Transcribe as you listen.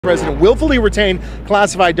President willfully retained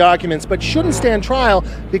classified documents but shouldn't stand trial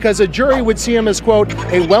because a jury would see him as, quote,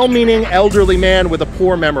 a well-meaning elderly man with a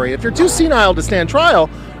poor memory. If you're too senile to stand trial,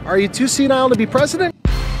 are you too senile to be president?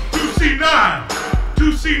 Too senile for trial.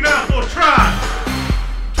 Too senile for trial.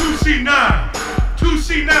 Too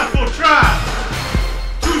senile for trial.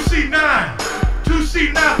 Too senile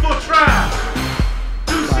for trial.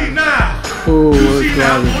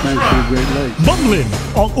 Mumbling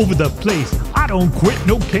all over the place. I don't quit,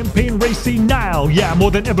 no campaign race, senile. Yeah, more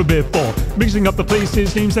than ever before. Mixing up the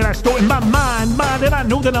places, names that I store in my mind, and I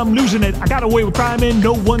know that I'm losing it. I got away with crime and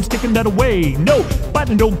no one's taking that away. No,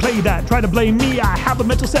 Biden don't play that. Try to blame me, I have a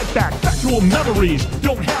mental setback. Factual memories,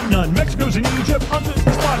 don't have none. Mexico's in Egypt, under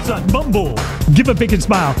the spot, son. Mumble, give a vacant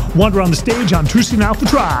smile. Wander on the stage, I'm too senile for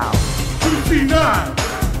trial. Too senile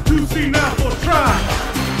for trial.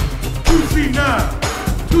 Too senile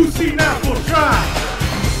for trial.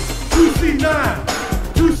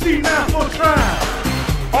 Too senile for trial.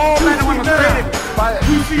 All men and women created by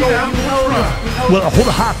Well, I hold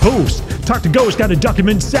a high post. Talk to ghost, got a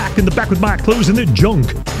document sack in the back with my clothes in the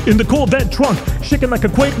junk. In the Corvette trunk, shaking like a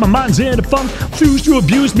quake, my mind's in a funk. Choose to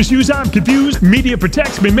abuse, misuse, I'm confused. Media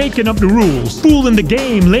protects me, making up the rules. Fool in the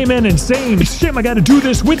game, layman insane. It's a shame I gotta do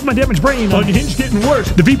this with my damaged brain. Unhinged getting worse,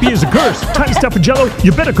 the VP is a curse. Trying to stuff a jello,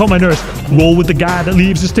 you better call my nurse. Roll with the guy that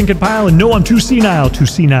leaves a stinking pile and know I'm too senile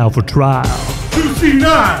for trial. Too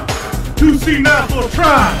senile for trial. Too senile for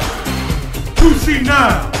trial. Too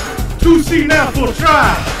senile for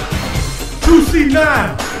trial. Too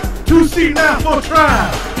senile for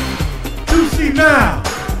trial.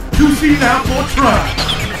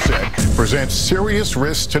 Said presents serious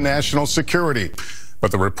risks to national security.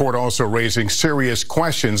 But the report also raising serious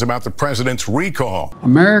questions about the president's recall.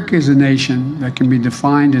 America is a nation that can be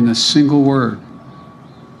defined in a single word.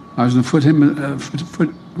 I was going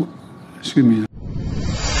to excuse me.